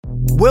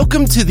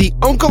Welcome to the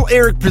Uncle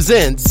Erich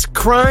Presents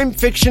Crime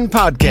Fiction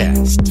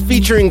Podcast,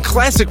 featuring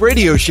classic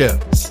radio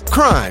shows,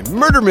 crime,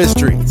 murder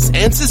mysteries,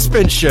 and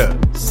suspense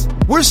shows.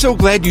 We're so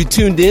glad you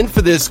tuned in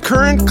for this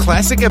current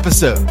classic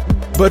episode.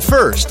 But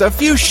first, a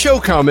few show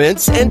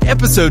comments and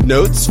episode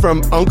notes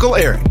from Uncle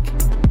Erich.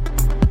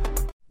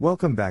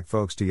 Welcome back,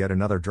 folks, to yet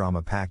another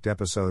drama-packed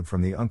episode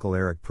from the Uncle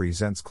Erich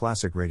Presents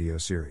Classic Radio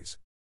series.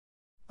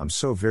 I'm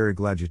so very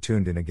glad you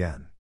tuned in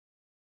again.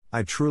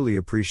 I truly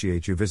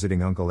appreciate you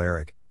visiting Uncle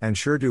Erich, and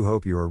sure do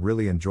hope you are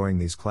really enjoying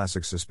these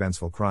classic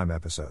suspenseful crime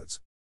episodes.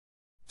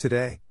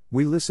 Today,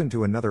 we listen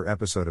to another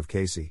episode of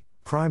Casey,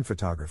 Crime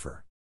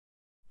Photographer.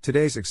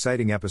 Today's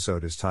exciting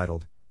episode is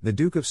titled, The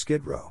Duke of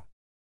Skid Row.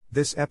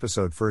 This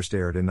episode first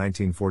aired in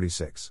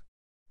 1946.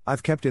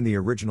 I've kept in the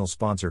original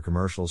sponsor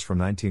commercials from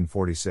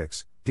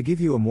 1946, to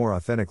give you a more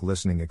authentic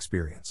listening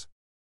experience.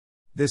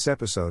 This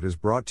episode is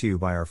brought to you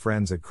by our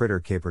friends at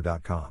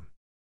CritterCaper.com.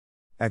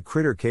 At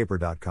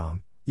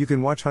CritterCaper.com, you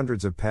can watch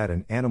hundreds of pet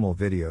and animal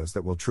videos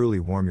that will truly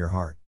warm your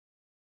heart.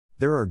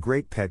 There are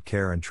great pet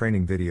care and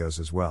training videos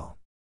as well.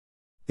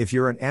 If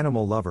you're an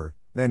animal lover,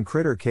 then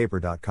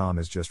CritterCaper.com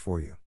is just for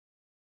you.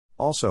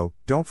 Also,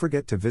 don't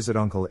forget to visit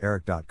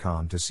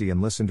UncleErich.com to see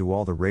and listen to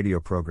all the radio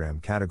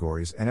program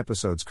categories and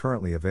episodes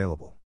currently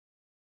available.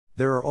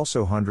 There are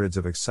also hundreds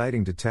of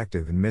exciting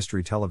detective and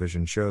mystery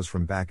television shows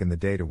from back in the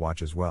day to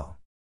watch as well.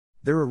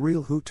 They're a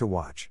real hoot to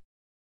watch.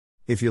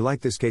 If you like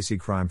this Casey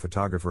Crime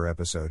Photographer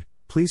episode,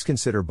 please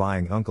consider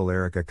buying Uncle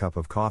Erich a cup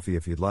of coffee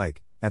if you'd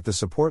like, at the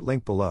support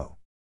link below.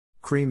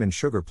 Cream and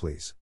sugar,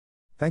 please.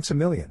 Thanks a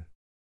million.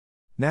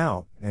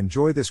 Now,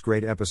 enjoy this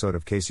great episode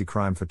of Casey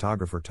Crime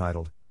Photographer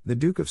titled, The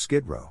Duke of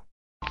Skid Row.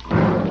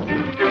 Crime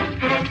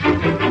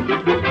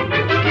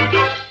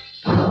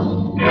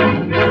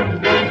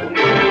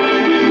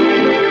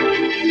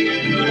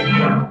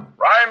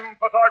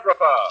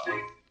Photographer,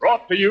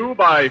 brought to you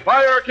by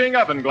Fire King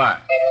Oven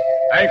Glass.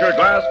 Anchor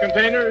glass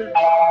containers,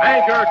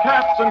 Anchor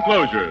caps and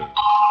closures.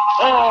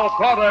 All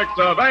products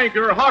of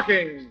Anchor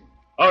Hawking,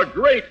 a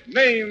great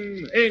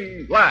name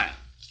in glass.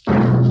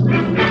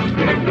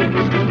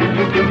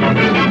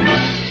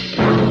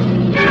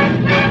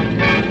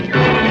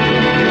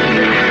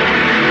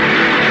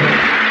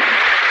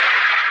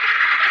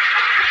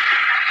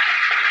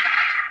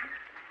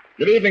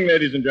 Good evening,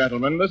 ladies and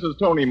gentlemen. This is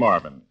Tony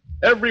Marvin.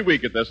 Every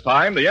week at this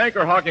time, the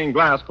Anchor Hawking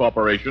Glass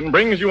Corporation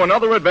brings you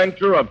another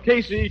adventure of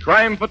Casey,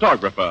 Crime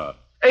Photographer,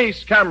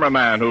 ace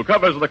cameraman who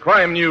covers the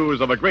crime news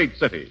of a great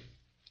city.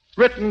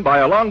 Written by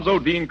Alonzo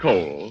Dean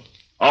Cole,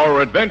 our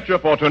adventure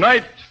for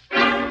tonight,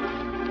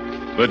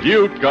 The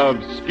Duke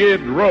of Skid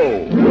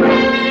Row.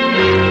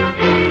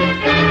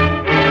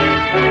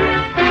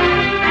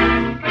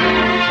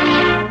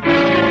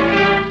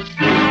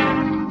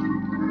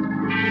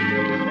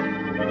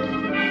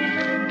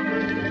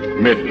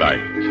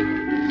 Midnight.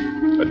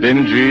 A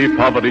dingy,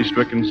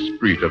 poverty-stricken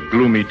street of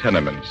gloomy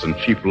tenements and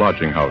cheap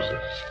lodging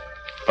houses.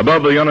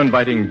 Above the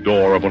uninviting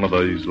door of one of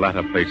these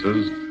latter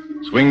places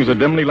swings a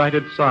dimly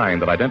lighted sign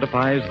that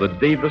identifies the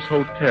Davis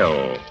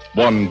Hotel,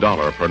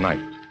 $1 per night.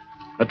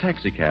 A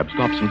taxicab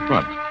stops in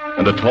front,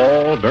 and a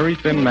tall, very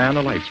thin man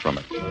alights from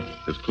it.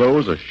 His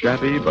clothes are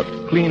shabby but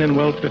clean and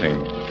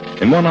well-fitting.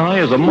 In one eye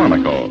is a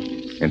monocle,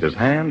 in his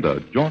hand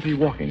a jaunty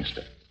walking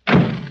stick.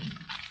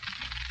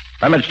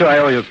 How much do I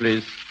owe you,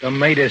 please? The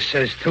meter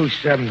says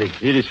 $2.70.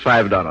 Here is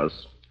 $5.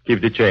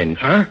 Keep the change.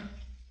 Huh?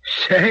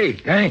 Say,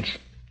 thanks.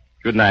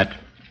 Good night.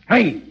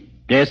 Hey.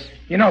 Yes?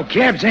 You know,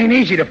 cabs ain't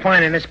easy to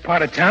find in this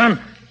part of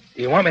town.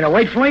 Do you want me to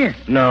wait for you?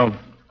 No.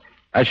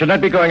 I shall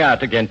not be going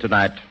out again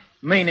tonight.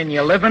 Meaning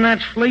you live in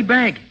that flea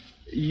bag?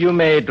 You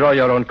may draw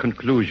your own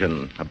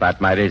conclusion about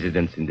my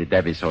residence in the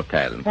Davis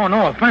Hotel. Oh,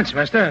 no offense,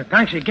 mister.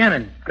 Thanks again,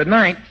 and good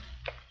night.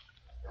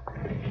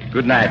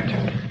 Good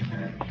night.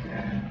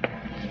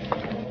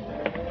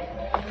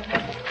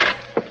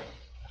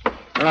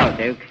 Hello,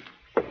 Duke.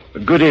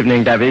 Good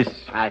evening, Davis.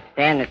 I'll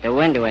stand at the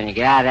window when you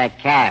get out of that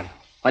cab.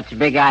 What's the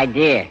big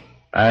idea?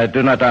 I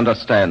do not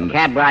understand.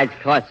 Cab rides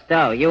cost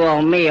dough. You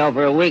owe me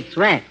over a week's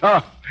rent.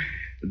 Oh,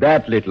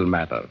 that little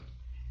matter.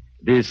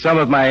 The sum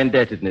of my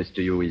indebtedness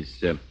to you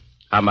is,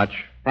 how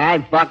much?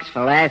 $5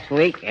 for last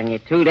week, and you're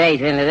 2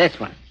 days into this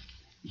one.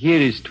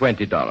 Here is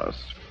 $20.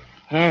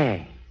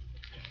 Hey,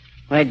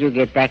 where'd you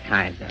get that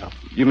kind of dough?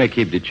 You may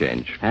keep the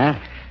change. Huh?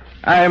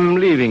 I'm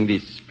leaving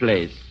this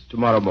place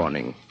tomorrow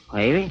morning.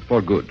 Leaving?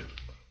 For good.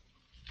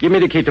 Give me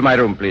the key to my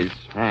room, please.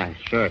 Ah,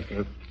 sure,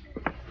 Duke.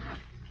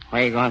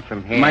 Where are you going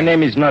from here? My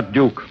name is not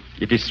Duke.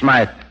 It is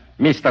Smythe.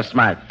 Mr.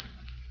 Smythe.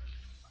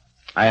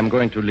 I am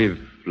going to live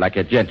like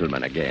a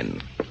gentleman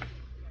again.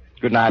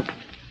 Good night.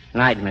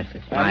 Night,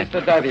 Mr. Smythe.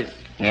 Mr. Davis.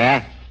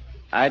 Yeah?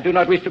 I do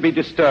not wish to be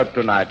disturbed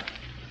tonight.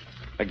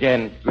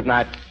 Again, good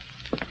night.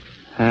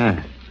 Huh.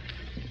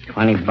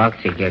 $20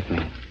 he gives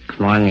me. It's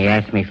more than he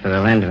asked me for the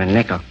lend of a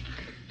nickel.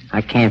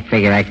 I can't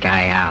figure that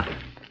guy out.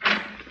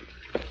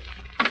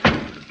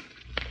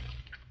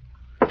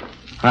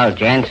 Hello,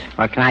 gents.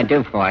 What can I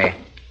do for you?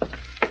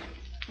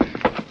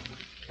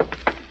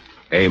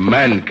 A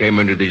man came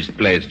into this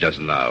place just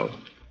now.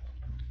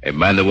 A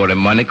man who wore a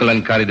monocle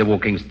and carried a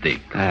walking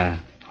stick.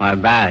 What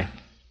about it?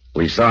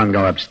 We saw him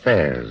go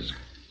upstairs.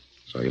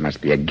 So he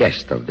must be a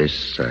guest of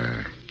this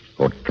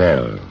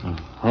hotel.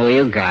 Who are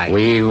you guys?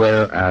 We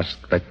will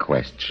ask the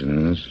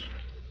questions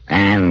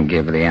and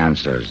give the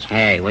answers.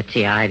 Hey, what's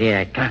the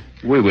idea?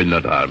 We will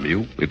not harm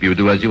you if you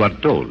do as you are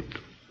told.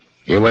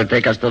 You will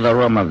take us to the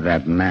room of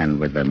that man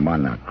with the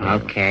monocle.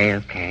 Okay.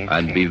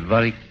 And be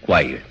very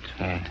quiet.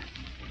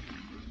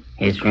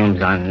 His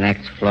room's on the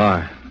next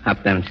floor,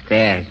 up them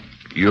stairs.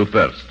 You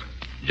first.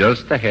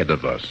 Just ahead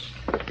of us.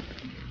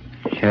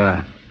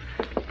 Sure.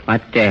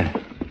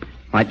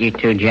 What you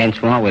two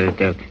gents want with the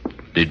Duke?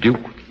 The Duke?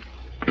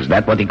 Is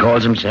that what he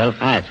calls himself?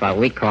 That's what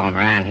we call him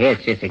around here.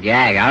 It's just a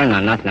jag. I don't know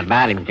nothing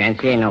about him,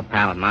 gents. He ain't no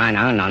pal of mine.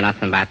 I don't know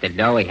nothing about the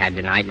dough he had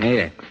tonight,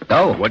 neither.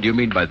 Dough? What do you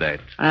mean by that?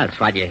 Well, that's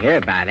what you hear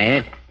about,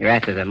 ain't it? You're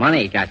after the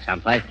money he got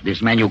someplace.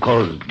 This man you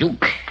call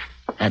Duke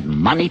had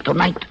money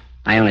tonight?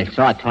 I only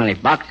saw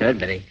 $20 of it,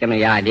 but he gave me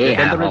the idea.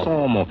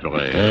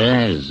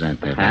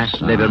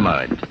 Never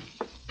mind.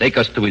 Take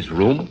us to his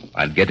room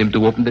and get him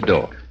to open the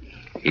door.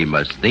 He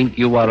must think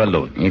you are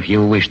alone. If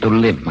you wish to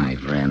live, my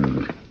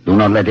friend, do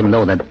not let him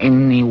know that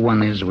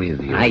anyone is with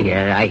you. I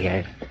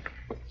get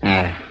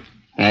it.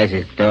 There's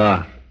his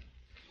door.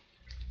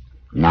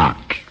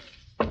 Knock.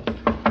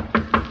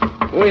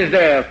 Who is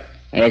there?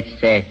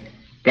 It's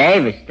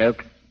Davis,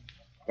 Duke.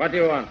 What do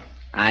you want?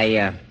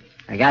 I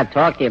got to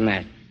talk to you,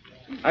 man.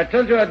 I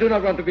told you I do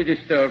not want to be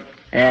disturbed.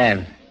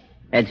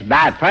 It's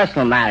about a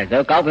personal matter,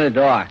 Duke. Open the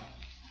door.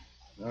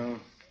 Oh,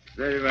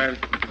 very well.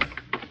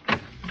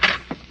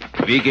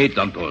 Wie geht's,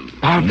 Anton?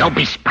 No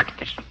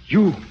bespectacles.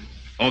 You.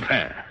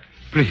 Enfin.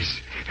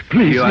 Please,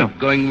 You no. are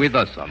going with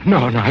us, Anton.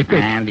 No, I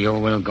beg. And you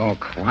will go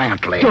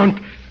quietly. Don't.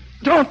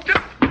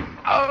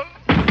 Oh.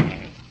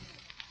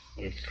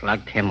 You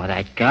slugged him with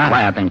that gun.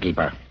 Quiet,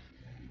 innkeeper.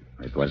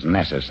 It was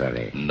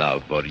necessary. Now,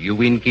 for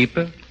you,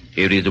 innkeeper,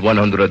 here is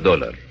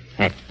 $100.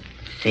 That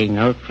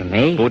C-note for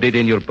me? Put it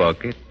in your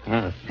pocket.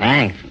 Oh,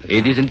 thanks.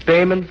 It is in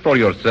payment for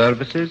your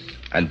services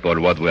and for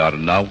what we are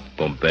now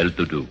compelled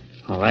to do.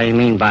 Well, what do you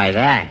mean by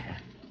that?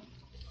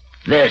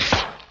 This.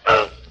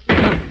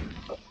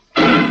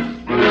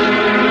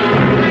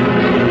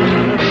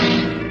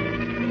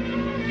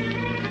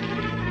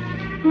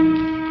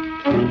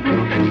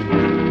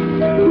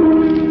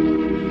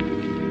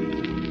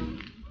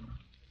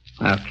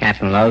 Well,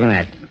 Captain Logan,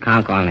 that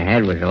conk on the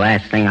head was the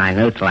last thing I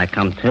knew till I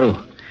come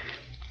to.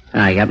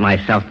 And I got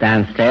myself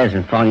downstairs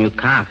and phoned you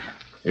cops.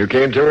 You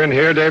came to in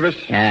here, Davis?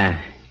 Yeah,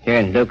 here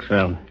in Duke's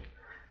room.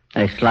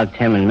 They slugged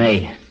him and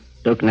me.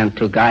 Duke and them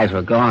two guys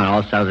were gone.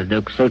 Also, the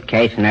Duke's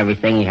suitcase and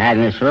everything he had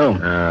in this room.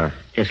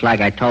 Just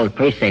like I told the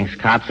precinct's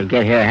cops would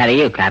get here ahead of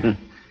you, Captain.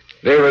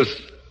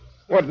 Davis,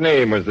 what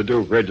name was the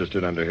Duke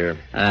registered under here?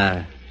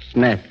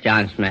 Smith,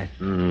 John Smith.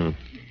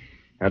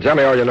 Now, tell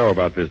me all you know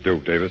about this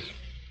Duke, Davis.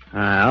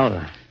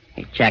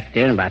 He checked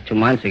in about 2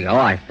 months ago.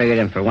 I figured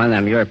him for one of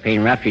them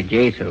European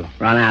refugees who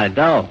run out of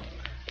dough.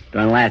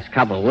 During the last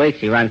couple of weeks,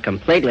 he run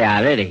completely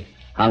out of it. He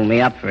hung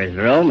me up for his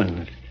room and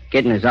was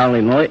getting his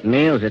only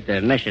meals at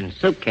the mission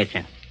soup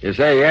kitchen. You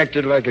say he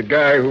acted like a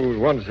guy who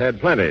once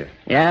had plenty.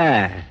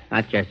 Yeah,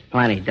 not just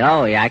plenty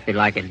dough. He acted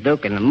like a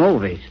Duke in the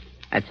movies.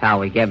 That's how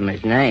we gave him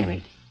his name.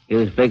 He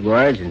used big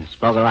words and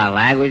spoke a lot of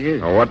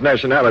languages. Now, what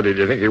nationality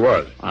do you think he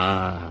was?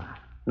 No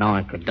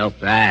one could dope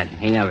that.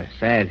 He never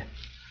said.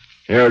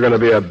 You're going to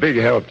be a big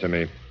help to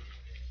me.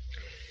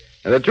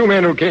 And the two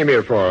men who came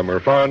here for him were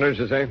foreigners,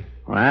 you say?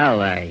 Well,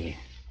 they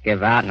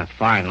give out in a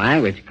foreign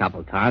language a couple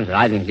of times, but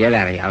I didn't get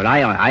any of it.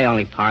 I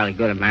only parley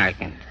good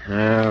American.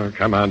 Well,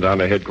 come on down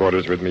to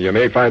headquarters with me. You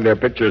may find their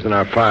pictures in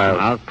our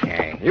files.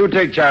 Okay. You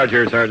take charge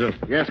here, Sergeant.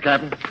 Yes,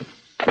 Captain.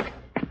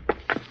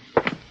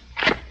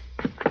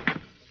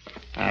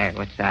 Hey,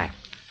 what's that?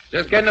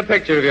 Just getting a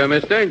picture of you,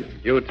 mister.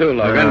 You too,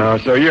 Logan. Oh,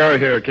 so you're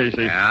here,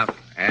 Casey. Yeah.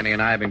 Andy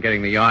and I have been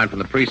getting the yarn from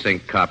the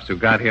precinct cops who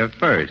got here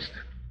first.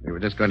 We were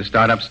just going to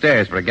start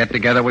upstairs for a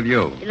get-together with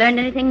you. You learned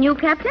anything new,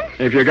 Captain?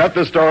 If you got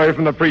the story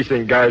from the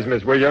precinct guys,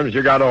 Miss Williams,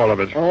 you got all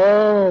of it.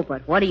 Oh,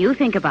 but what do you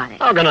think about it?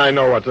 How can I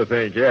know what to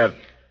think yet?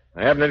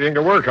 I haven't anything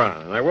to work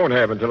on, and I won't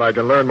have until I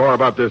can learn more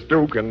about this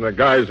Duke and the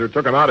guys who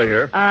took him out of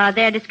here.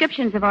 Their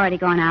descriptions have already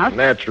gone out.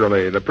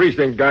 Naturally. The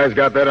precinct guys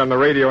got that on the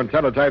radio and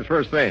teletypes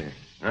first thing.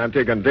 I'm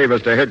taking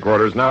Davis to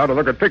headquarters now to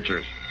look at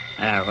pictures.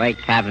 Wait,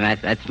 Captain,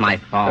 that's my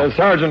fault. The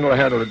sergeant will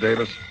handle it,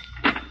 Davis.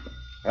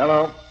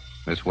 Hello?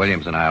 Miss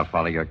Williams and I will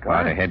follow your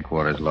car to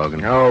headquarters,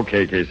 Logan.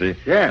 Okay, Casey.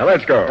 Yeah. Now,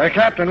 let's go.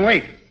 Captain,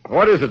 wait.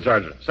 What is it,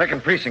 Sergeant?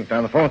 Second precinct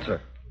on the phone, sir.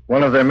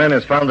 One of their men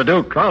has found the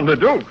Duke. Found the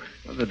Duke?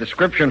 Well, the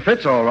description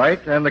fits all right,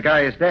 and the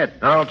guy is dead.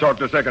 I'll talk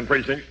to second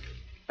precinct.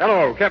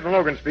 Hello, Captain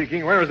Logan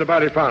speaking. Where was the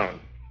body found?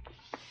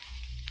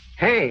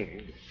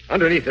 Hanged.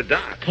 Underneath the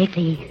dock.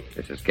 Casey.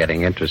 This is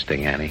getting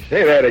interesting, Annie.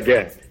 Say that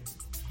again.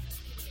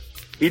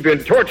 He'd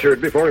been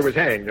tortured before he was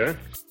hanged, huh?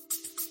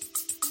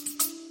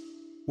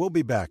 We'll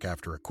be back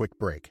after a quick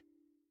break.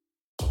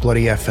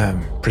 Bloody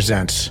FM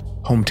presents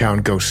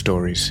Hometown Ghost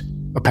Stories,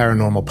 a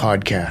paranormal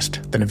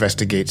podcast that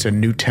investigates a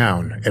new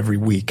town every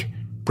week,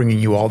 bringing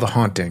you all the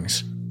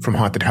hauntings, From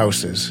haunted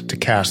houses to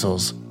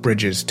castles,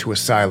 bridges to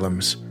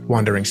asylums,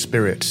 wandering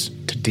spirits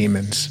to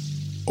demons.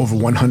 Over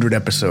 100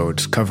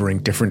 episodes covering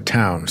different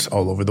towns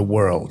all over the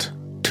world.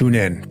 Tune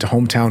in to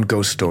Hometown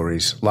Ghost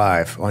Stories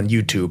live on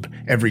YouTube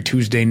every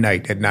Tuesday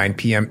night at 9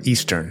 p.m.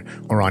 Eastern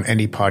or on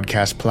any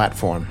podcast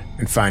platform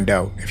and find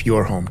out if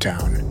your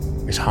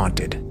hometown is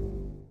haunted.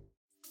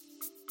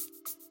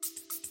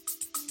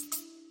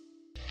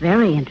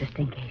 Very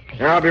interesting,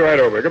 Casey. I'll be right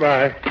over.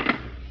 Goodbye.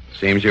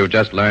 Seems you've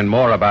just learned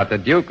more about the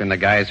Duke and the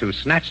guys who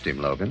snatched him,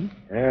 Logan.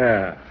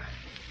 Yeah.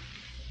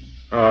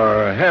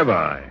 Or have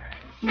I?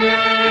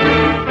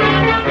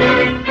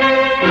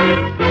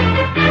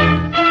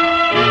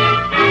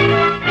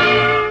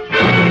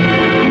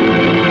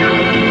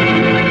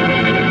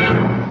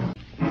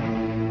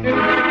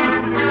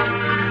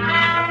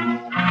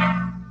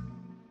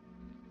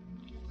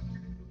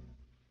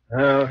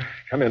 Well,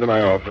 come into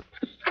my office.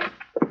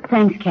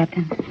 Thanks,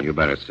 Captain. You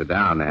better sit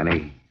down,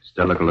 Annie.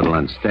 Still look a little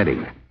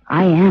unsteady.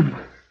 I am.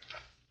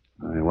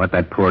 What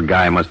that poor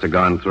guy must have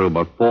gone through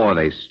before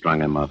they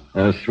strung him up.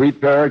 A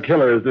sweet pair of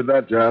killers did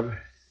that job.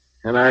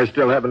 And I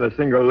still haven't a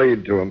single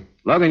lead to him.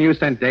 Logan, you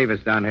sent Davis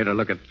down here to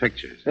look at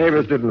pictures.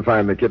 Davis didn't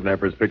find the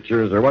kidnapper's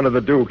pictures or one of the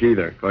Duke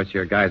either. Of course,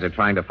 your guys are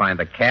trying to find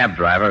the cab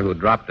driver who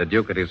dropped the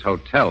Duke at his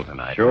hotel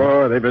tonight.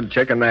 Sure, they've been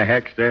checking the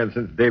hack stand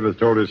since Davis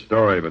told his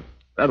story, but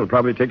that'll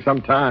probably take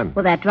some time.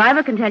 Well, that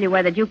driver can tell you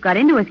where the Duke got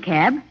into his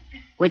cab,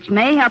 which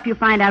may help you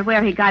find out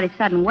where he got his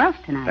sudden wealth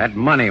tonight. That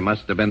money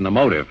must have been the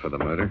motive for the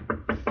murder.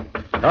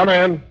 Come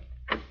in.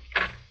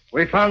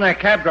 We found that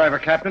cab driver,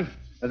 Captain.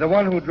 The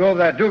one who drove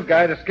that Duke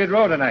guy to Skid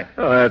Row tonight.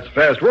 Oh, that's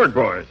fast work,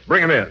 boys.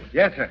 Bring him in.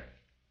 Yes, sir.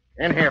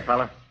 In here,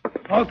 fella.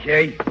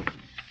 Okay.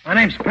 My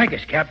name's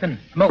Pincus, Captain.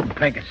 Milton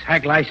Pincus.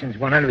 Hack license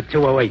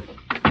 100-208.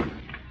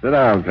 Sit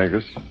down,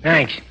 Pincus.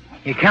 Thanks.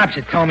 Your cops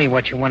have told me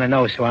what you want to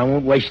know, so I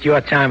won't waste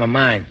your time or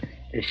mine.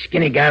 The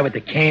skinny guy with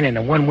the cane and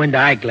the one-window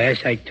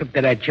eyeglass I took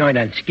to that joint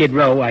on Skid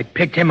Row, I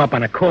picked him up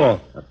on a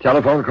call. A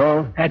telephone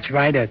call? That's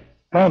right, a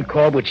phone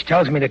call which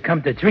tells me to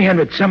come to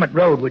 300 Summit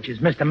Road, which is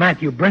Mr.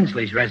 Matthew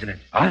Brinsley's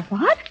residence. Huh?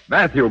 What?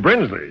 Matthew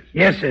Brinsley's?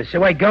 Yes, sir.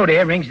 So I go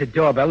there, rings the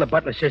doorbell, the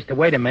butler says to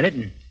wait a minute,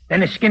 and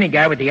then the skinny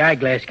guy with the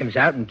eyeglass comes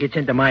out and gets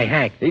into my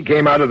hack. He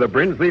came out of the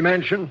Brinsley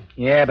mansion?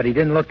 Yeah, but he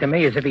didn't look to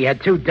me as if he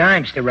had two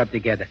dimes to rub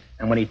together.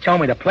 And when he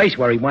told me the place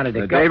where he wanted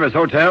to The go... Davis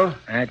Hotel?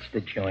 That's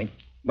the joint.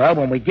 Well,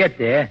 when we get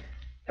there,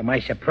 to my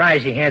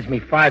surprise, he hands me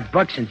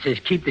 $5 and says,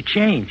 keep the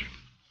change.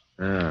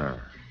 Ah.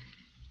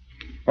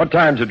 What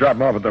time did you drop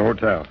him off at the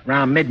hotel?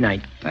 Around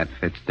midnight. That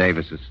fits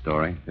Davis's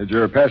story. Did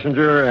your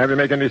passenger have you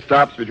make any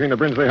stops between the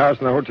Brinsley house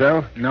and the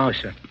hotel? No,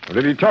 sir. Well,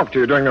 did he talk to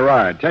you during the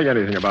ride? Tell you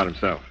anything about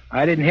himself?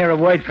 I didn't hear a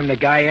word from the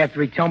guy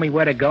after he told me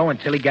where to go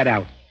until he got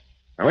out.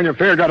 Now, when your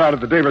fare got out at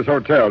the Davis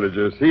Hotel, did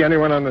you see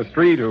anyone on the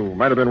street who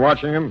might have been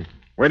watching him,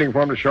 waiting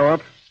for him to show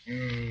up?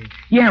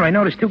 Yeah, I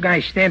noticed two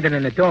guys standing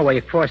in the doorway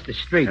across the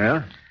street.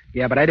 Yeah?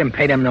 Yeah, but I didn't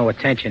pay them no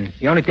attention.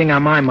 The only thing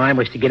on my mind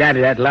was to get out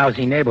of that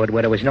lousy neighborhood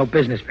where there was no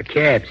business for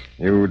cabs.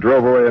 You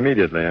drove away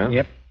immediately, huh?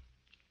 Yep.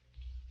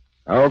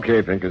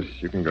 Okay, Pincus,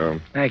 you can go.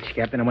 Thanks,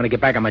 Captain. I want to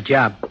get back on my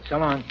job. So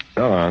long.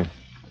 So long.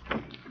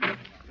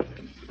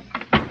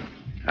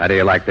 How do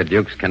you like the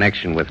Duke's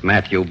connection with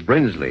Matthew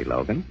Brinsley,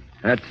 Logan?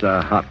 That's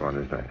a hot one,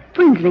 isn't it?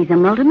 Brinsley's a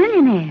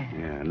multimillionaire.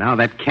 Yeah, now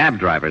that cab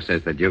driver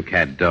says the Duke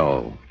had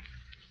dough.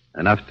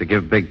 Enough to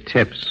give big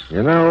tips.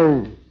 You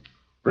know,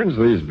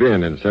 Brinsley's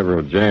been in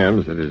several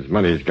jams that his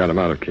money's got him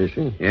out of,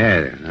 Casey.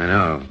 Yeah, I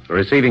know. For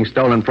receiving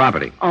stolen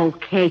property. Oh,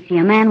 Casey,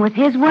 a man with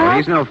his Oh, wealth?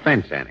 he's no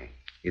fence, Annie.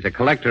 He's a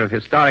collector of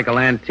historical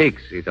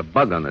antiques. He's a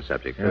bug on the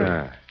subject, too.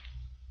 Yeah.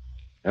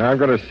 Now, I'm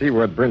going to see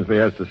what Brinsley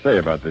has to say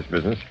about this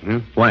business.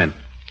 When?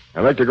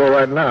 I'd like to go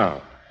right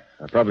now.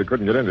 I probably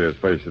couldn't get into his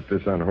place at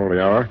this unholy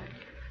hour.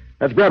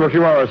 Let's grab a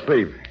few hours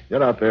sleep.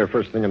 Get out there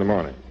first thing in the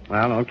morning.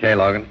 Well, okay,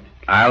 Logan.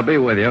 I'll be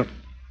with you.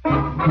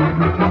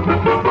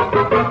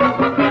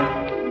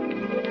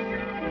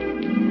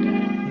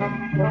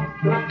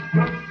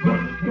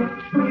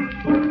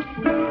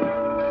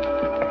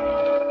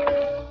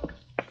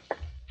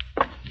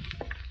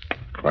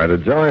 Quite a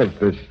joint,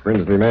 this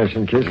Brinsley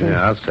mansion, Casey.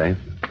 Yeah, I'll say.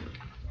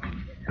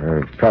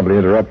 Probably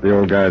interrupt the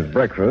old guy's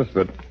breakfast,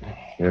 but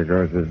here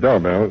goes his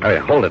doorbell. Hey,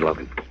 hold it,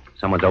 Logan.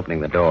 Someone's opening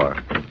the door.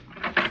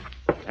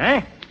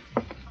 Huh?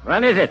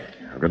 What is it?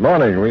 Good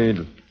morning.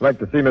 We'd like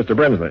to see Mr.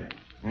 Brinsley.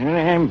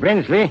 I'm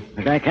Brinsley,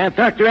 but I can't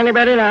talk to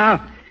anybody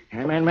now.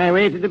 I'm on my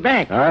way to the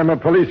bank. I'm a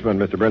policeman,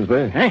 Mr.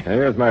 Brinsley. Huh?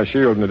 Here's my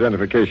shield and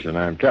identification.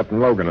 I'm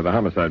Captain Logan of the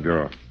Homicide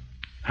Bureau.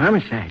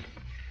 Homicide?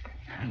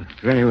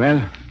 Very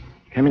well.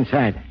 Come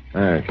inside.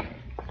 Thanks.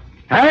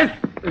 Howard?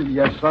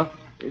 Yes, sir?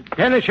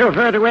 Tell the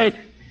chauffeur to wait.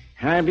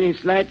 I'll be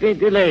slightly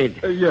delayed.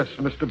 Yes,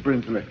 Mr.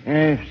 Brinsley.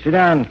 Sit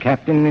down,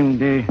 Captain,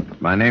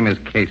 and... My name is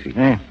Casey.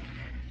 What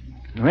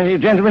are you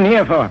gentlemen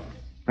here for?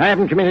 I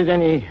haven't committed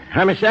any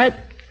homicide.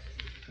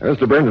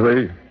 Mr.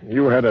 Brinsley,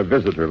 you had a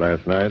visitor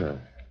last night. A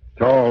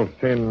tall,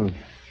 thin,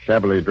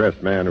 shabbily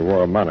dressed man who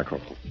wore a monocle.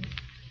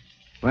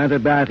 What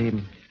about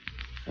him?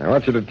 I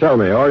want you to tell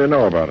me all you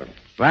know about him.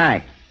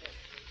 Why?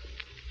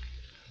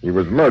 He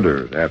was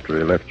murdered after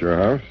he left your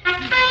house.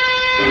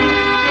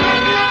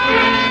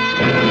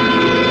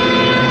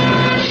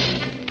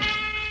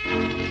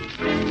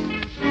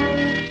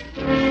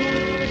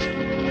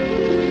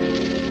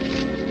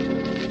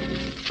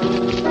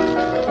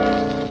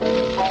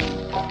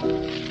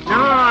 No,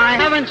 I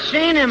haven't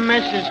seen him,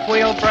 Mrs.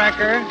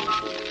 Wheelbreaker.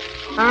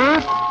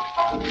 Huh?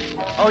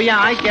 Oh, yeah,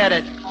 I get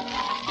it.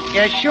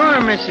 Yeah, sure,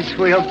 Mrs.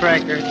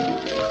 Wheelbreaker.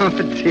 Oh,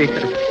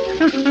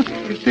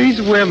 dear.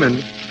 These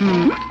women.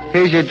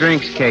 Here's your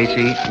drinks,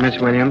 Casey, Miss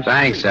Williams.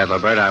 Thanks,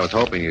 Ethelbert. I was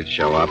hoping you'd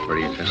show up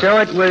pretty soon. So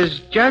it was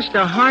just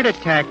a heart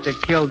attack that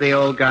killed the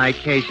old guy,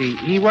 Casey.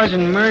 He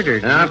wasn't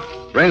murdered. No,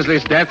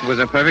 Brinsley's death was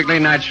a perfectly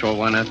natural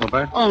one,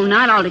 Ethelbert. Oh,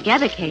 not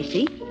altogether,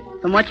 Casey.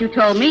 From what you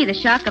told me, the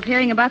shock of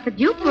hearing about the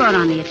Duke brought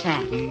on the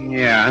attack.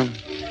 Yeah.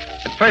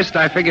 At first,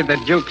 I figured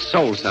that Duke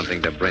sold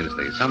something to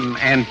Brinsley. Some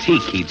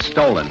antique he'd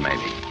stolen,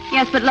 maybe.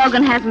 Yes, but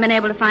Logan hasn't been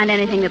able to find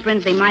anything that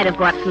Brinsley might have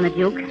bought from the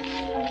Duke.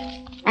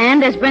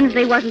 And as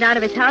Brinsley wasn't out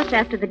of his house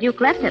after the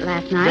Duke left it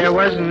last night... There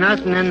wasn't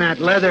nothing in that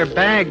leather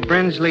bag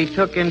Brinsley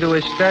took into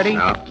his study?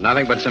 No,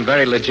 nothing but some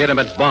very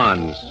legitimate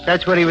bonds.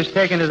 That's what he was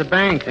taking to the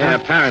bank, Yeah,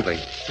 huh? apparently.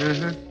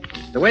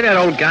 The way that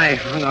old guy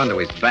hung onto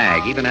his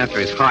bag, even after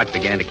his heart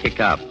began to kick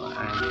up.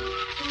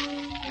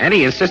 And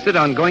he insisted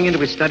on going into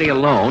his study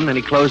alone, and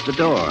he closed the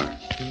door.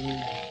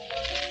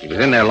 He was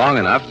in there long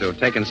enough to have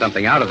taken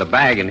something out of the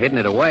bag and hidden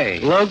it away.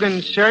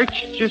 Logan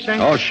searched, you say?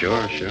 Oh,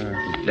 sure.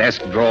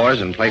 Desk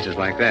drawers and places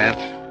like that.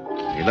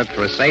 He looked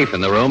for a safe in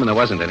the room, and there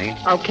wasn't any.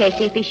 Oh,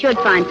 Casey, if he should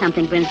find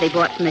something Brinsley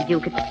bought from the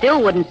Duke, it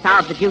still wouldn't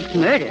solve the Duke's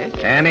murder.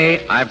 Annie,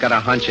 I've got a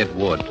hunch it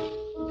would.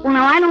 Well,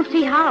 now, I don't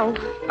see how.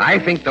 I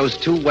think those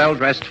two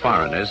well-dressed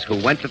foreigners who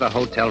went to the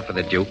hotel for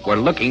the Duke were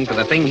looking for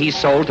the thing he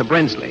sold to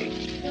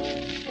Brinsley.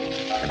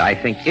 And I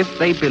think if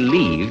they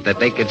believed that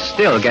they could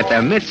still get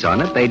their mitts on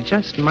it, they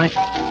just might...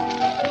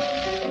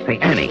 Hey,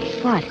 Annie.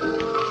 What?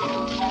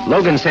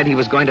 Logan said he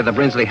was going to the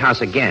Brinsley house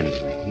again.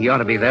 He ought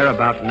to be there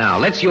about now.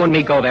 Let's you and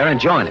me go there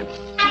and join him.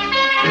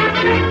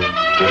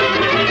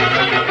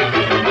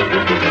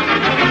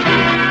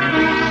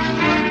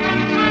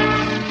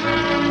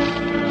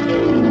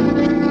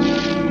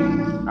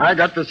 I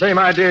got the same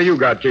idea you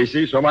got,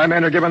 Casey, so my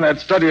men are giving that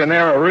study in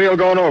there a real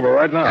going over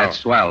right now. That's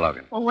swell,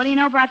 Logan. Well, what do you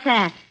know about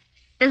that?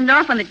 Isn't it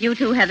often that you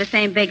two have the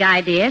same big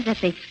ideas at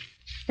the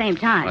same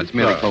time? Well, it's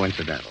merely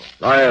coincidental.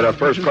 I had a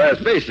first-class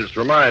basis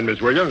for mine,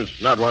 Miss Williams,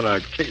 not one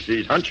of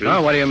Casey's hunches.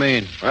 Oh, what do you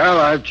mean? Well,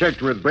 I've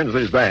checked with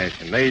Brinsley's bank,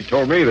 and they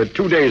told me that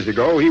 2 days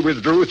ago he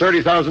withdrew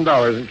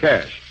 $30,000 in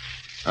cash.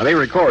 Now, they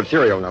record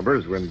serial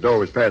numbers when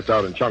dough is passed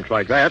out in chunks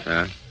like that.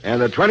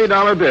 And the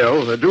 $20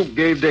 bill the Duke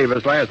gave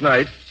Davis last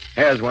night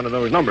has one of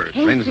those numbers.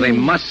 Hey, Brinsley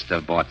must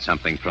have bought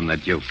something from the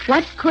Duke.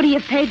 What could he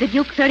have paid the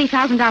Duke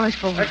 $30,000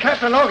 for?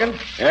 Captain Logan.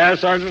 Yeah,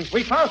 Sergeant?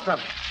 We found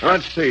something.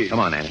 Let's see. Come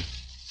on, Annie.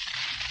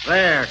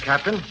 There,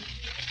 Captain.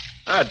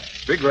 That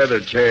big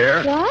leather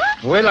chair.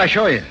 What? Wait till I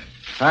show you.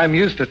 I'm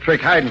used to trick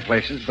hiding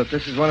places, but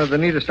this is one of the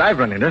neatest I've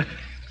run into.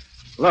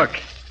 Look,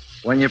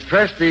 when you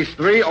press these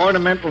 3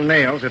 ornamental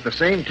nails at the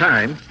same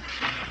time...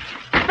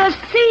 The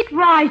seat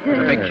rises. There's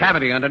a big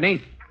cavity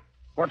underneath.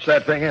 What's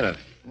that thing in it?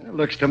 It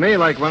looks to me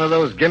like one of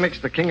those gimmicks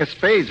the King of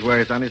Spades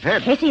wears on his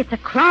head. Casey, it's a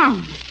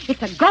crown.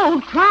 It's a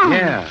gold crown.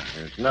 Yeah.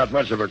 It's not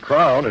much of a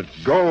crown.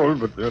 It's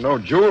gold, but there are no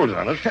jewels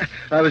on it.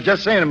 I was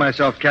just saying to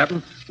myself,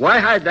 Captain, why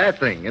hide that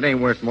thing? It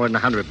ain't worth more than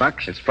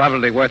 $100. It's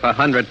probably worth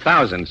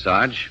 $100,000,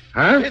 Sarge.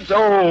 Huh? It's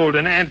old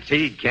and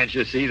antique. Can't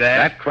you see that?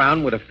 That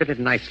crown would have fitted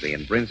nicely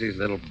in Brinsley's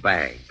little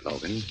bag,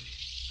 Logan.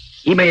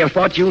 He may have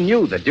thought you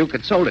knew the Duke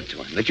had sold it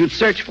to him, that you'd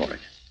search for it.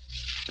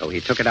 So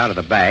he took it out of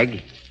the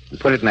bag and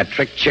put it in that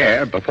trick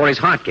chair before his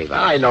heart gave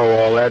out. I know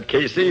all that,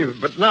 Casey,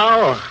 but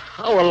now,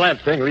 how will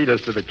that thing lead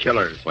us to the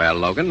killers? Well,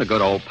 Logan, the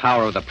good old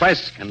power of the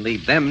press can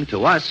lead them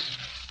to us.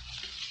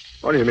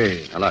 What do you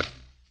mean? Now, look.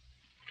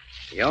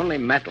 The only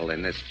metal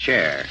in this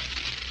chair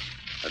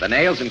are the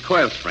nails and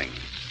coil springs.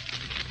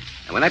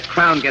 And when that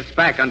crown gets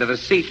back under the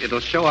seat, it'll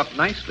show up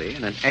nicely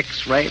in an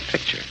X-ray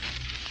picture.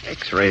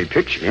 X-ray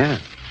picture? Yeah.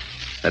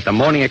 That the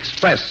Morning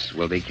Express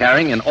will be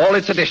carrying in all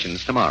its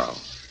editions tomorrow.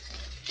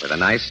 With a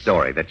nice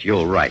story that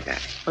you'll write, Annie.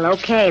 Well,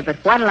 okay, but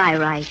what'll I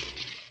write?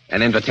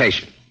 An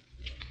invitation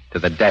to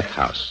the death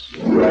house.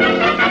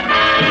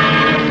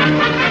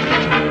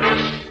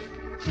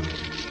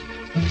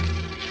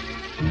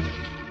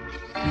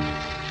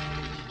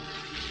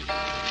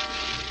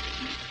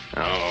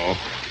 Oh,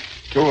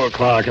 2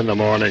 o'clock in the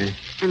morning.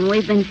 And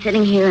we've been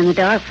sitting here in the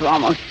dark for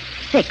almost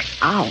 6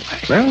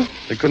 hours. Well,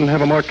 they couldn't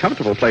have a more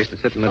comfortable place to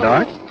sit in the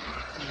dark.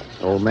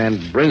 Old man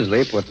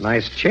Brinsley put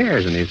nice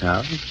chairs in his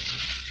house.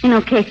 You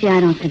know, Casey,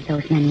 I don't think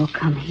those men will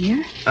come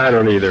here. I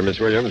don't either, Miss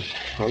Williams.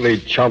 Only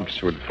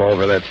chumps would fall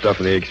for that stuff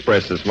in the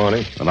Express this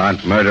morning. Well,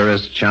 aren't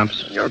murderers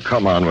chumps? Your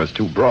come on was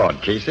too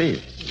broad, Casey.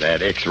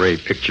 That X-ray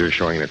picture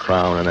showing the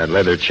crown and that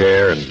leather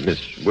chair and Miss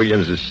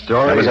Williams'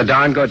 story. That was a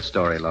darn good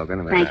story,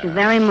 Logan. Thank you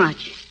very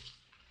much.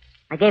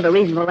 I gave a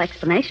reasonable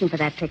explanation for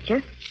that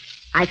picture.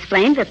 I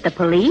explained that the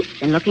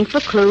police, in looking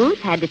for clues,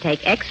 had to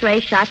take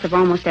X-ray shots of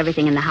almost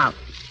everything in the house.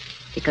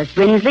 Because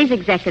Brinsley's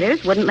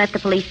executors wouldn't let the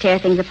police tear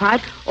things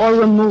apart or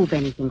remove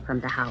anything from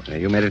the house.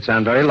 You made it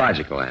sound very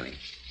logical, Annie.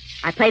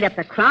 I played up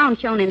the crown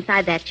shown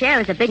inside that chair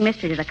as a big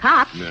mystery to the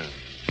cops. No.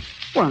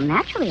 Well,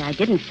 naturally, I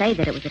didn't say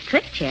that it was a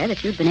trick chair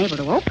that you'd been able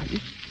to open.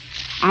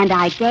 And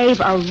I gave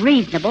a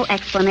reasonable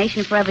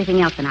explanation for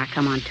everything else in our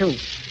come on, too.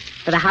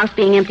 For the house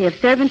being empty of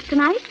servants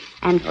tonight,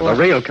 and for... Well,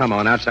 the real come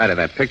on outside of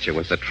that picture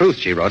was the truth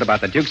she wrote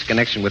about the Duke's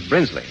connection with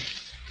Brinsley.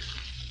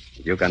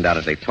 The Duke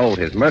undoubtedly told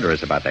his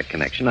murderers about that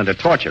connection under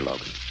torture,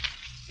 Logan.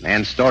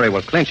 Man's story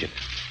will clinch it.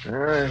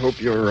 I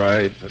hope you're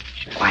right, but...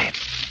 Quiet.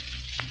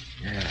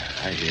 Yeah,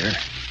 I hear.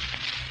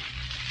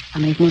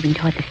 Somebody's moving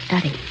toward the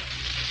study.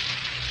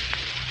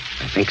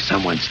 I think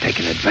someone's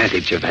taken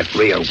advantage of that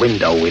rear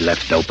window we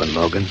left open,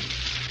 Logan.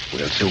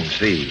 We'll soon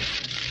see.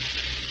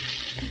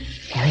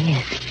 There he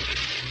is.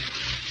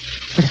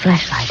 With a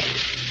flashlight.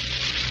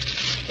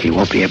 He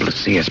won't be able to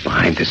see us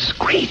behind this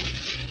screen.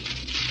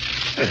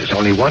 There's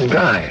only one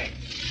guy.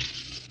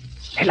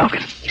 Hey,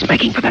 Logan, he's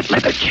making for that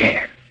leather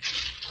chair.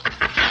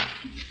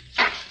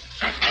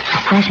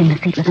 He's slashing the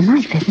seat with a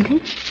knife, isn't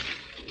he?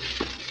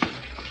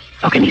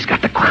 Logan, he's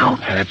got the crown.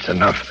 That's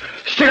enough.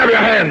 Stick up your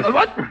hands.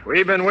 What?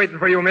 We've been waiting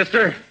for you,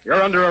 mister.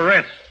 You're under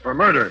arrest for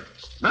murder.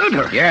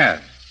 Murder?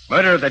 Yeah.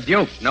 Murder of the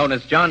Duke, known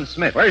as John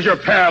Smith. Where's your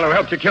pal who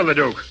helped you kill the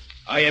Duke?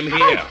 I am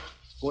here.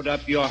 Put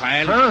up your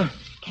hand. Huh?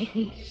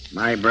 Casey.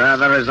 My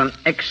brother is an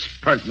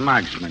expert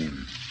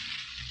marksman.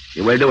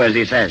 You will do as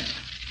he says.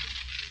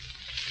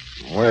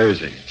 Where is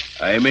he?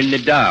 I am in the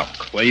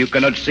dark, where you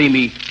cannot see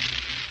me.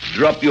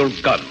 Drop your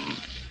gun.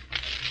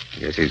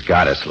 Guess he's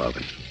got us,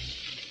 Logan.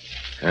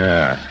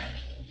 Yeah.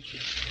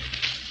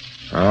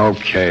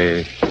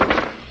 Okay.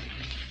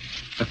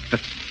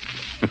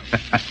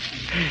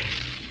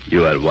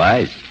 You are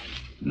wise.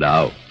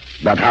 Now.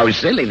 But how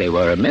silly they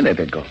were a minute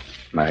ago.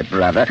 My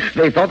brother,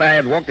 they thought I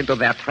had walked into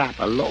their trap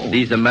alone.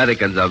 These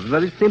Americans are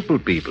very simple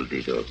people,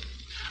 Tito.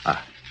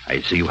 Ah,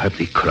 I see you have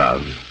the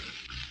crown.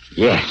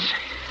 Yes.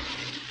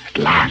 At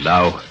last.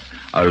 Now,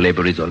 our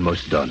labor is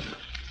almost done.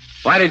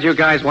 Why did you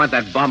guys want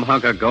that bum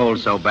hunk of gold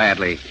so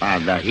badly?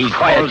 Father, he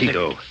Quiet, calls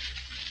Tito.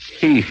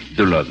 He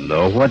do not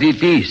know what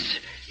it is.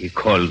 He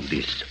called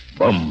this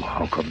bum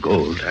hunk of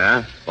gold.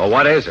 Huh? Well,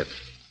 what is it?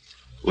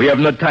 We have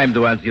no time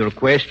to answer your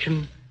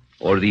question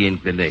or the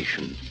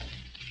inclination.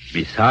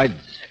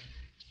 Besides,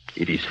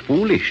 it is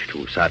foolish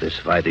to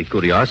satisfy the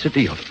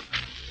curiosity of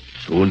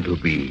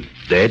soon-to-be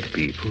dead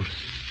people.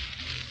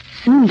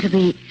 Soon to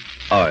be...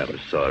 I am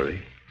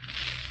sorry.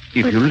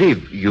 If you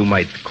live, you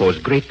might cause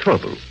great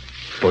trouble.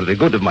 For the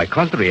good of my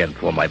country and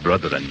for my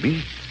brother and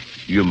me,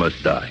 you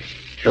must die.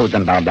 Shoot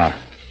them, Baba.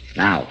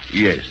 Now.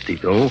 Yes,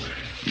 Tito.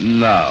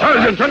 Now.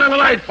 Sergeant, turn on the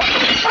light.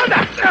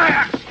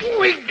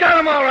 We got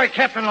him all right,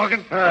 Captain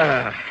Logan.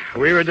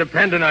 We were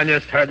depending on you,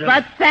 Sergeant.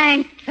 But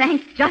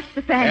thanks just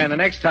the same. And the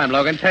next time,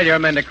 Logan, tell your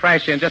men to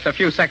crash in just a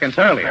few seconds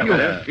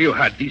earlier. You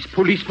had these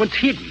policemen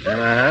hidden.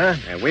 Uh-huh.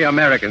 And we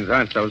Americans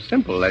aren't so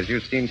simple as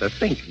you seem to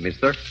think,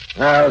 mister.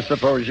 Now,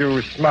 suppose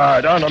you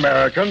smart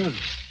un-Americans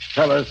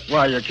tell us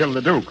why you killed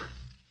the Duke.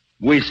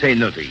 We say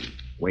nothing.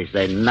 We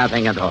say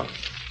nothing at all.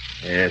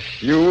 Yes,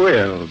 you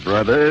will,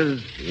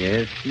 brothers.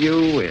 Yes, you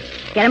will.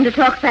 Get him to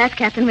talk fast,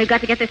 Captain. We've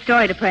got to get this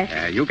story to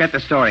press. You get the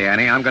story,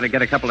 Annie. I'm going to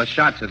get a couple of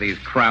shots of these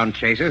crown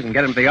chasers and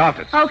get them to the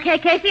office. Okay,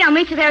 Casey, I'll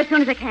meet you there as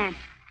soon as I can.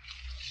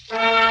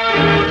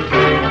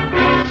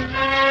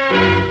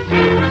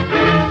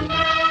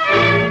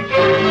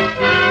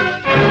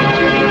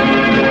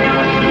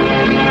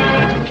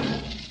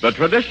 The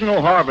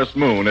traditional harvest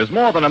moon is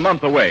more than a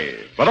month away,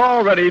 but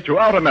already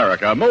throughout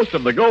America, most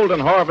of the golden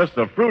harvest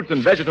of fruits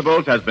and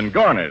vegetables has been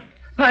garnered,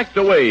 packed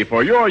away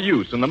for your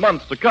use in the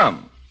months to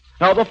come.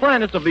 Now, the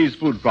finest of these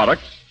food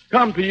products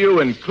come to you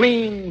in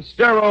clean,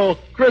 sterile,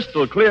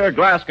 crystal clear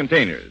glass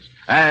containers,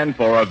 and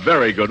for a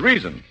very good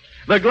reason.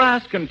 The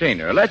glass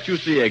container lets you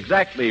see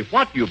exactly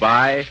what you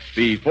buy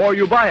before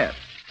you buy it,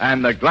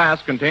 and the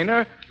glass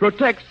container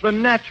protects the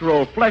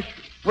natural flesh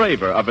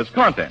flavor of its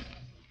content.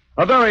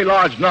 A very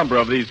large number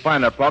of these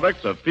finer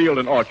products of field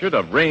and orchard,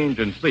 of range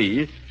and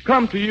sea,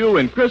 come to you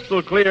in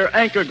crystal clear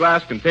Anchor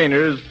glass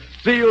containers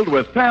sealed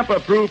with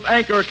tamper-proof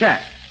Anchor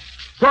caps.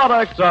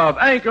 Products of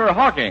Anchor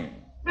Hawking.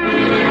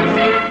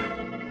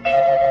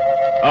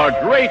 A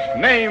great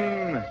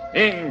name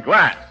in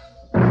glass.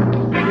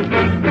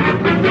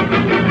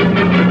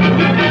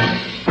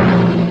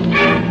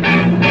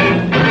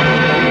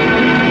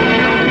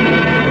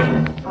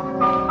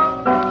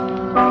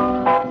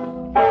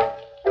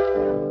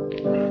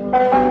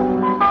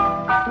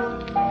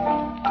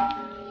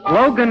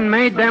 Logan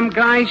made them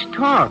guys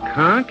talk,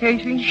 huh,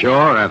 Casey?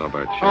 Sure,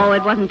 Ethelbert. Sure. Oh,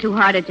 it wasn't too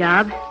hard a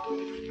job.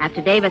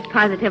 After Davis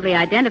positively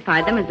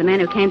identified them as the men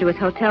who came to his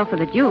hotel for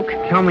the Duke.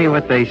 Tell me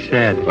what they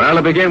said. Well,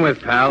 to begin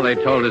with, pal, they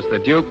told us the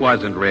Duke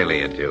wasn't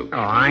really a Duke. Oh,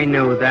 I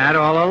knew that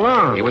all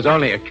along. He was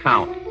only a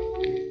count.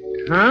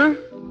 Huh?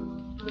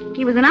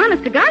 He was an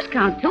honest cigars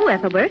count, too,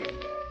 Ethelbert.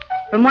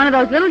 From one of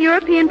those little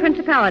European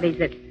principalities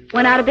that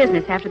went out of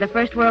business after the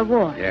First World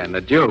War. Yeah, and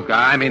the Duke,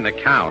 I mean the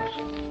Count,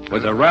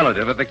 was a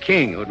relative of the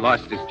king who'd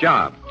lost his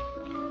job.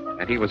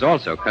 And he was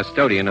also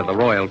custodian of the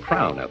royal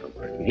crown,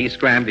 Ethelbert. And he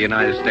scrammed the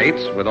United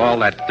States with all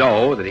that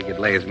dough that he could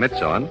lay his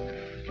mitts on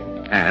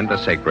and the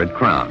sacred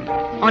crown.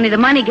 Only the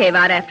money gave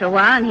out after a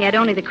while, and he had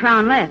only the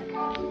crown left.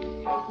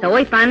 So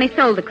he finally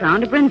sold the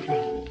crown to Brinsley.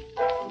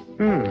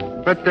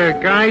 But the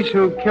guys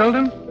who killed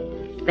him?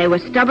 They were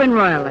stubborn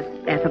royalists,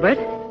 Ethelbert.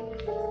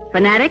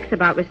 Fanatics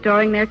about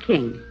restoring their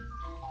king,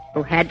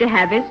 who had to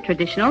have his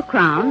traditional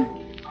crown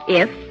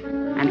if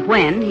and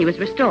when he was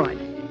restored.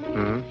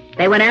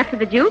 They went after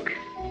the Duke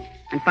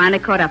and finally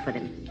caught up with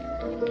him.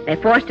 They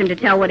forced him to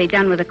tell what he'd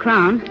done with the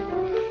crown,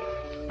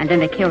 and then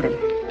they killed him.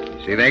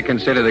 See, they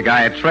considered the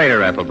guy a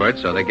traitor, Ethelbert,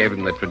 so they gave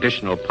him the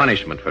traditional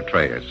punishment for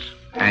traitors,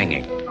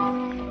 hanging.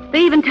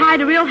 They even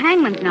tied a real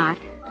hangman's knot.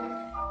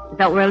 They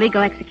thought were a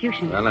legal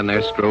execution. Well, in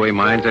their screwy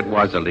minds, it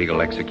was a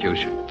legal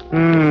execution.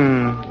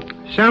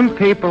 Some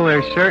people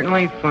are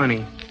certainly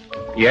funny.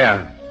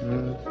 Yeah.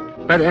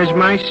 But as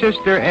my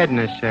sister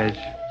Edna says,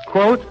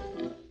 quote,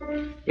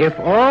 if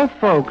all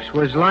folks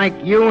was like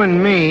you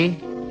and me,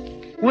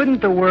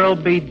 wouldn't the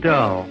world be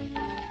dull?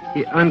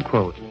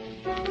 Unquote.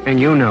 And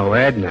you know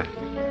Edna.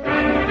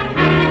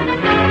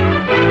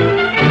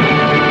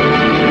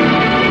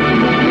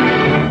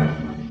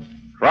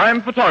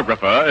 Crime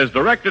Photographer is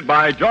directed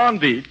by John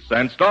Dietz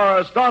and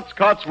stars Stotts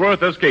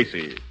Cotsworth as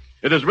Casey.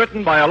 It is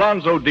written by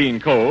Alonzo Dean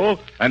Cole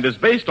and is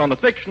based on the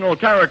fictional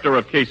character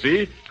of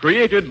Casey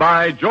created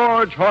by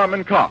George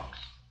Harmon Cox.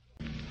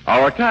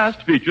 Our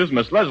cast features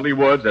Miss Leslie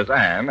Woods as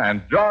Anne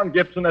and John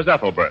Gibson as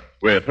Ethelbert,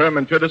 with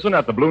Herman Chittison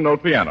at the Blue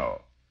Note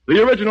piano.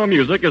 The original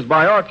music is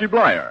by Archie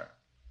Blyer.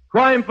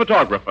 Crime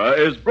Photographer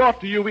is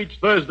brought to you each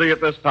Thursday at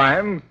this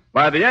time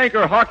by the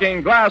Anchor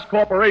Hocking Glass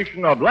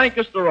Corporation of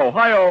Lancaster,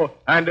 Ohio,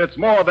 and its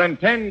more than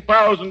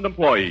 10,000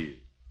 employees.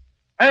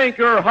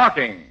 Anchor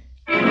Hocking.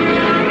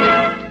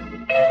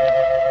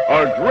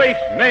 A great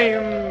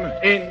name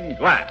in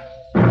glass.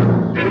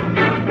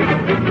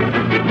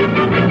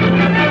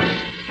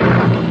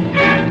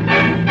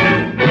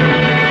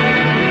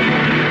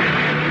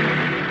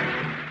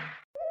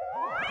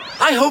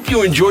 I hope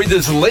you enjoyed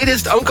this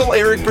latest Uncle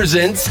Eric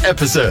Presents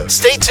episode.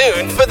 Stay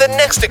tuned for the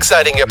next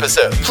exciting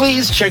episode.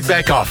 Please check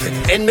back often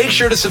and make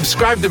sure to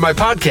subscribe to my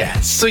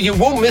podcast so you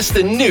won't miss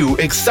the new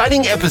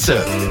exciting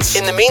episodes.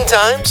 In the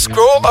meantime,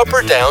 scroll up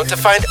or down to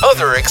find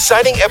other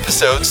exciting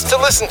episodes to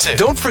listen to.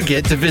 Don't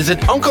forget to visit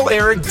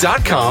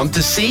UncleEric.com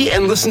to see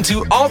and listen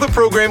to all the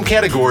program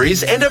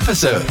categories and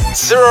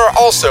episodes. There are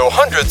also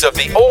hundreds of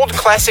the old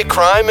classic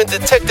crime and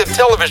detective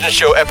television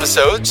show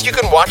episodes you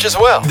can watch as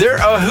well. They're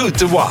a hoot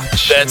to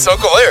watch. That's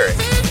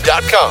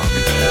UncleEric.com.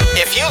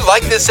 If you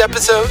like this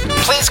episode,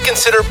 please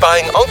consider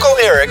buying Uncle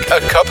Eric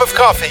a cup of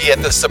coffee at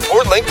the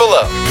support link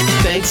below.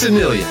 Thanks a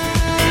million.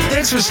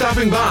 Thanks for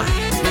stopping by.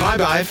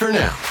 Bye-bye for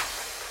now.